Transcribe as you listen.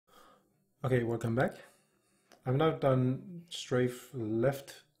Okay, welcome back. I've now done strafe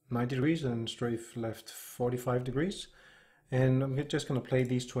left 90 degrees and strafe left 45 degrees. And I'm just going to play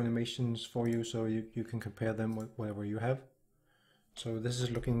these two animations for you so you can compare them with whatever you have. So this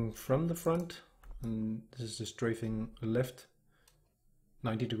is looking from the front, and this is the strafing left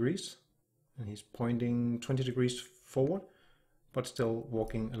 90 degrees. And he's pointing 20 degrees forward, but still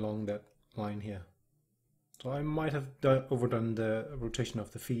walking along that line here. So I might have overdone the rotation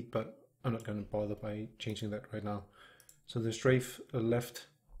of the feet, but I'm not going to bother by changing that right now. So the strafe left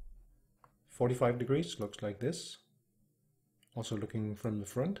 45 degrees looks like this. Also looking from the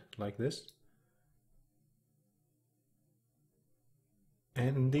front like this.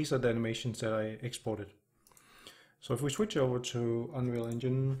 And these are the animations that I exported. So if we switch over to Unreal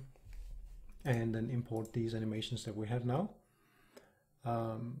Engine and then import these animations that we have now,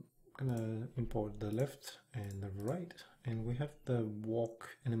 I'm gonna import the left and the right, and we have the walk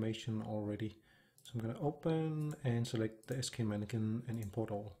animation already. So I'm gonna open and select the SK mannequin and import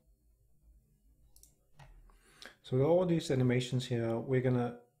all. So with all these animations here, we're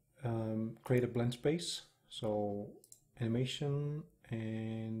gonna create a blend space. So animation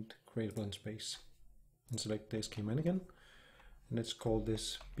and create a blend space and select the SK mannequin. And let's call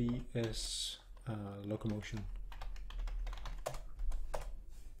this BS locomotion.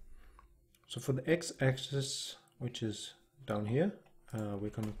 So for the x-axis, which is down here, we're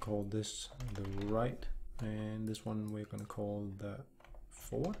going to call this the right, and this one we're going to call the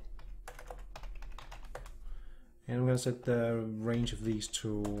forward. And I'm going to set the range of these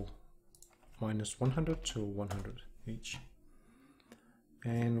to -100 to 100 each.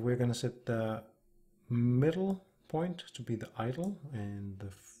 And we're going to set the middle point to be the idle and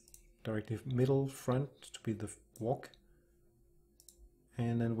the directive middle front to be the walk.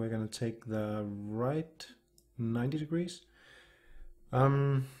 And then we're going to take the right 90 degrees.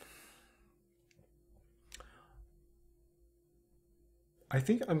 I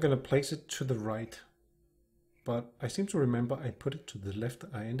think I'm going to place it to the right, but I seem to remember I put it to the left.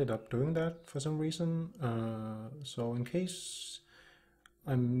 I ended up doing that for some reason. So in case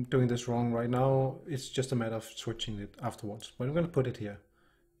I'm doing this wrong right now, it's just a matter of switching it afterwards. But I'm going to put it here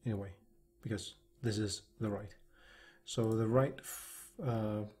anyway, because this is the right. So the right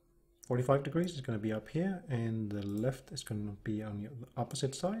 45 degrees is going to be up here, and the left is going to be on the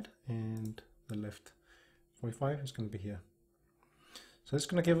opposite side, and the left 45 is going to be here. So it's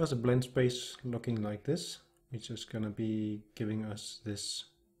going to give us a blend space looking like this, which is going to be giving us this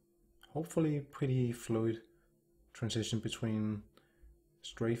hopefully pretty fluid transition between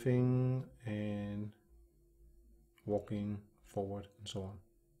strafing and walking forward and so on.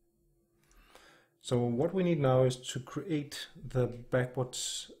 So what we need now is to create the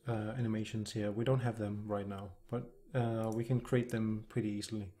backwards animations here. We don't have them right now, but we can create them pretty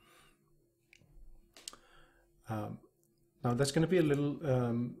easily. Now that's going to be a little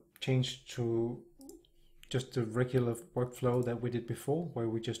change to just the regular workflow that we did before, where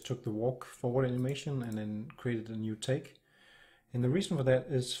we just took the walk forward animation and then created a new take. And the reason for that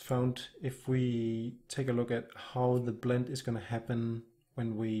is found if we take a look at how the blend is going to happen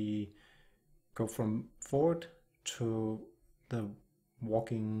when we go from forward to the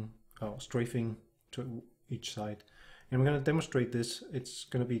walking, strafing to each side. And we're going to demonstrate this. It's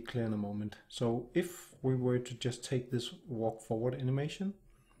going to be clear in a moment. So if we were to just take this walk forward animation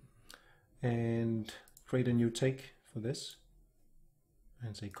and create a new take for this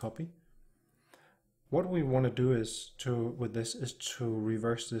and say copy, what we want to do is with this is to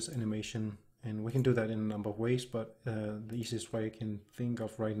reverse this animation. And we can do that in a number of ways, but the easiest way I can think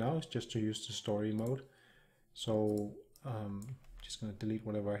of right now is just to use the story mode. So just going to delete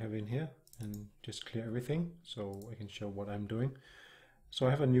whatever I have in here and just clear everything so I can show what I'm doing. So I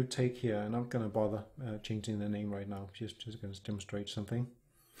have a new take here, and I'm not going to bother changing the name right now, just going to demonstrate something.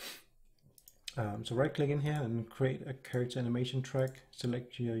 So right click in here and create a character animation track,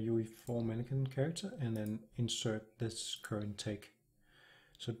 select your UE4 mannequin character, and then insert this current take.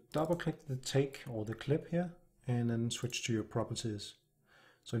 So double click the take or the clip here, and then switch to your properties.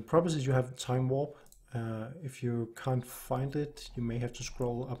 So in properties you have time warp. If you can't find it, you may have to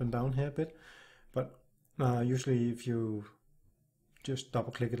scroll up and down here a bit, but usually if you just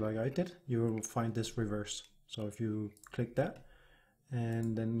double click it like I did, you will find this reverse. So if you click that,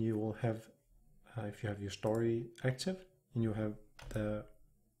 and then you will have, if you have your story active, and you have the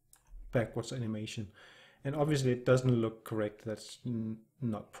backwards animation. And obviously it doesn't look correct. That's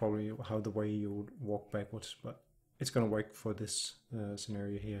not probably how the way you would walk backwards, but it's going to work for this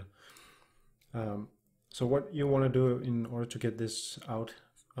scenario here. So what you want to do in order to get this out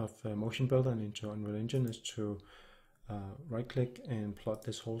of MotionBuilder and into Unreal Engine is to right click and plot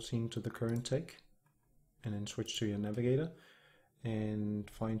this whole scene to the current take, and then switch to your navigator and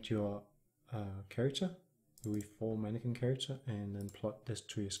find your character, V4 mannequin character, and then plot this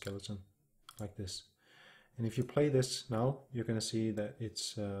to your skeleton like this. And if you play this now, you're going to see that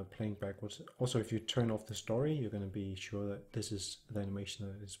it's playing backwards. Also, if you turn off the story, you're going to be sure that this is the animation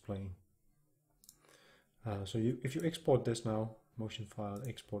that is playing. So if you export this now, motion file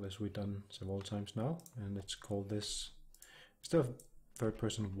export, as we've done several times now, and let's call this, instead of third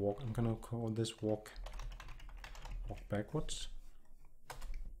person walk, I'm going to call this walk backwards.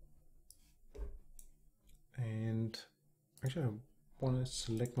 And actually I want to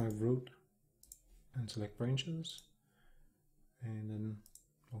select my root and select branches, and then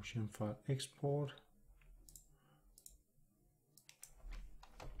motion file export.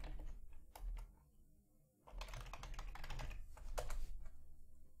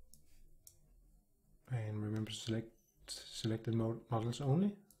 And remember to select selected models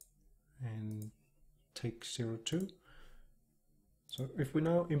only and take 02. So if we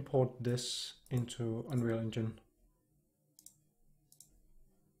now import this into Unreal Engine,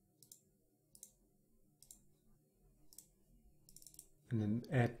 and then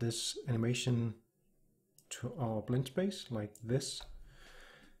add this animation to our blend space like this,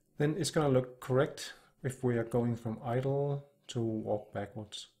 then it's going to look correct if we are going from idle to walk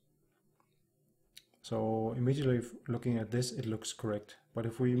backwards. So immediately looking at this, it looks correct. But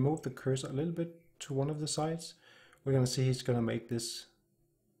if we move the cursor a little bit to one of the sides, we're going to see he's going to make this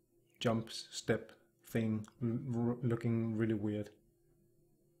jump step thing looking really weird.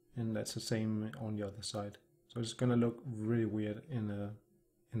 And that's the same on the other side. So it's going to look really weird in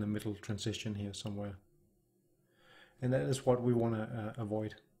the middle transition here somewhere. And that is what we want to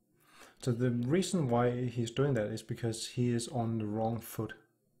avoid. So the reason why he's doing that is because he is on the wrong foot.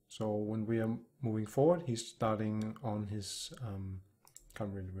 So when we are moving forward, he's starting on his,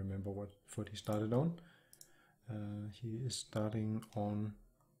 can't really remember what foot he started on. He is starting on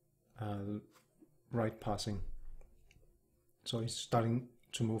right passing. So he's starting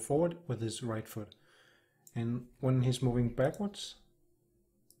to move forward with his right foot. And when he's moving backwards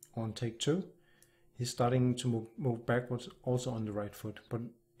on take 2, he's starting to move backwards also on the right foot. But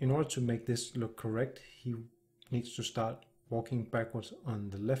in order to make this look correct, he needs to start walking backwards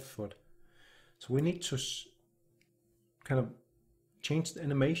on the left foot. So we need to kind of change the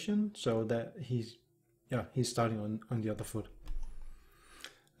animation so that he's starting on the other foot.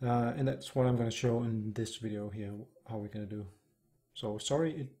 And that's what I'm going to show in this video here, how we're going to do. So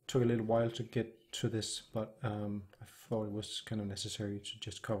sorry it took a little while to get to this, but I thought it was kind of necessary to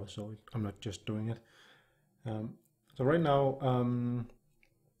just cover, so I'm not just doing it. So right now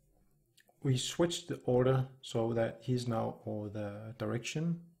we switched the order so that he's now, or the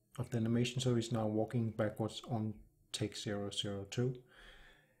direction of the animation, so he's now walking backwards on take 002.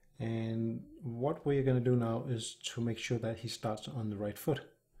 And what we're going to do now is to make sure that he starts on the right foot.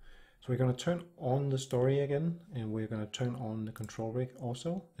 So we're going to turn on the story again, and we're going to turn on the control rig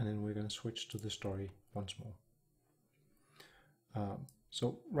also, and then we're going to switch to the story once more.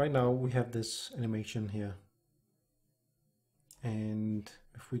 So right now we have this animation here, and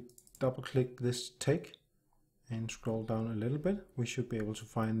if we double click this take and scroll down a little bit, we should be able to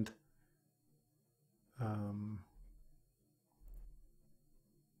find the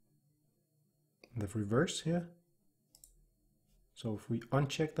reverse here. So if we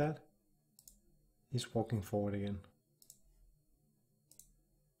uncheck that, he's walking forward again,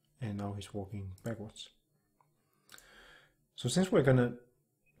 and now he's walking backwards. So since we're gonna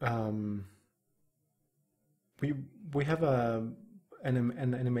we have an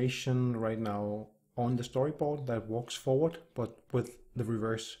animation right now on the storyboard that walks forward, but with the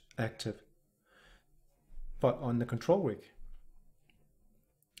reverse active. But on the control rig,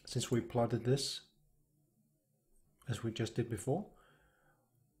 since we plotted this as we just did before,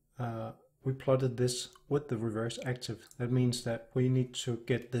 we plotted this with the reverse active. That means that we need to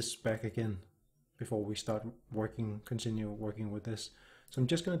get this back again before we start continue working with this. So I'm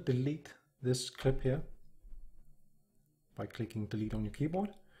just going to delete this clip here by clicking delete on your keyboard,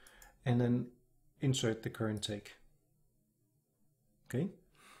 and then insert the current take. Okay,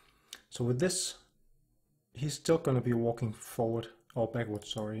 so with this, he's still going to be walking forward or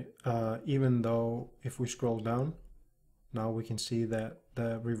backwards, sorry, even though if we scroll down, now we can see that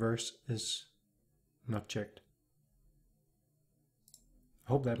the reverse is not checked.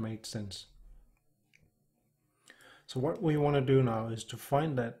 I hope that made sense. So what we want to do now is to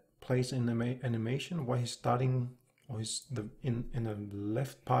find that place in the animation where he's starting, or he's in a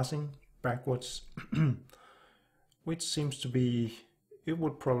left passing backwards, which seems to be it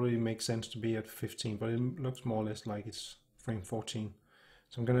would probably make sense to be at 15, but it looks more or less like it's frame 14.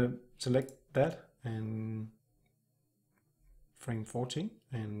 So I'm going to select that and frame 14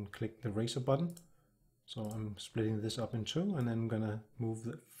 and click the eraser button. So I'm splitting this up in two, and then I'm going to move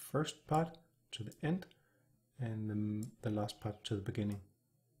the first part to the end and then the last part to the beginning,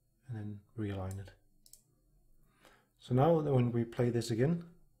 and then realign it. So now when we play this again,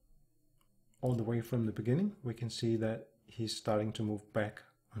 all the way from the beginning, we can see that he's starting to move back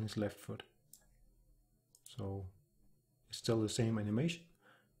on his left foot. So it's still the same animation,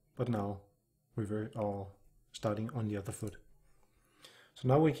 but now revert or starting on the other foot. So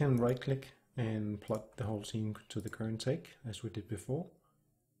now we can right click and plot the whole scene to the current take as we did before.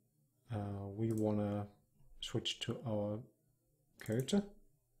 We want to switch to our character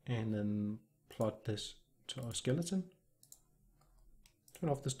and then plot this to our skeleton. Turn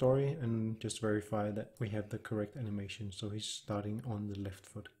off the story and just verify that we have the correct animation. So he's starting on the left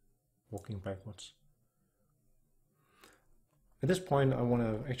foot, walking backwards. At this point I want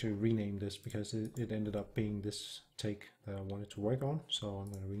to actually rename this because it ended up being this take that I wanted to work on. So I'm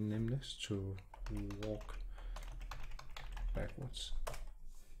going to rename this to walk backwards.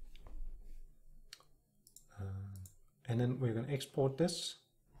 And then we're going to export this.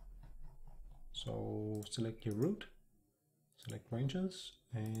 So select your root, select ranges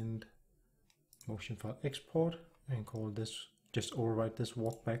and motion file export, and call this, just overwrite this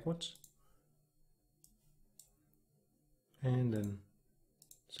walk backwards. And then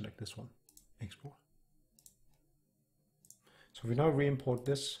select this one, export. So we now re-import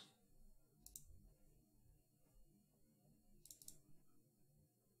this.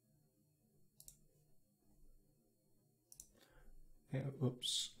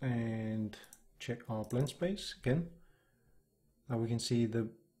 Oops, and check our blend space again. Now we can see the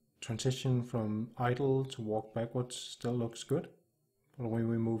transition from idle to walk backwards still looks good, but when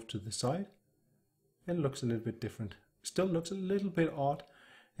we move to the side, it looks a little bit different. Still looks a little bit odd,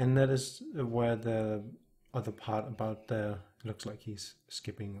 and that is where the other part about the looks like he's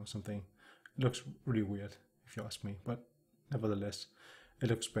skipping or something. It looks really weird if you ask me, but nevertheless it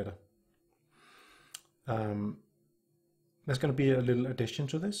looks better. There's going to be a little addition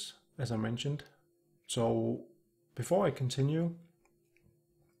to this, as I mentioned. So before I continue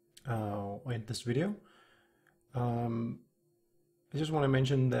in this video, I just want to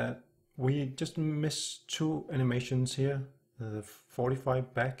mention that we just missed two animations here, the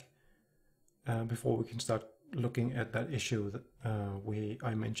 45 back, before we can start looking at that issue that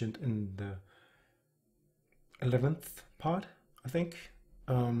I mentioned in the 11th part, I think,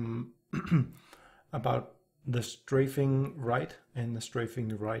 about the strafing right and the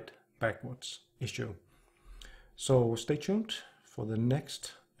strafing right backwards issue. So stay tuned for the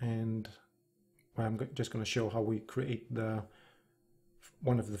next, and I'm just going to show how we create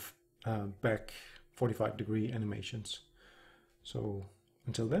one of the back 45-degree animations. So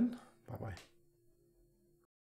until then, bye bye.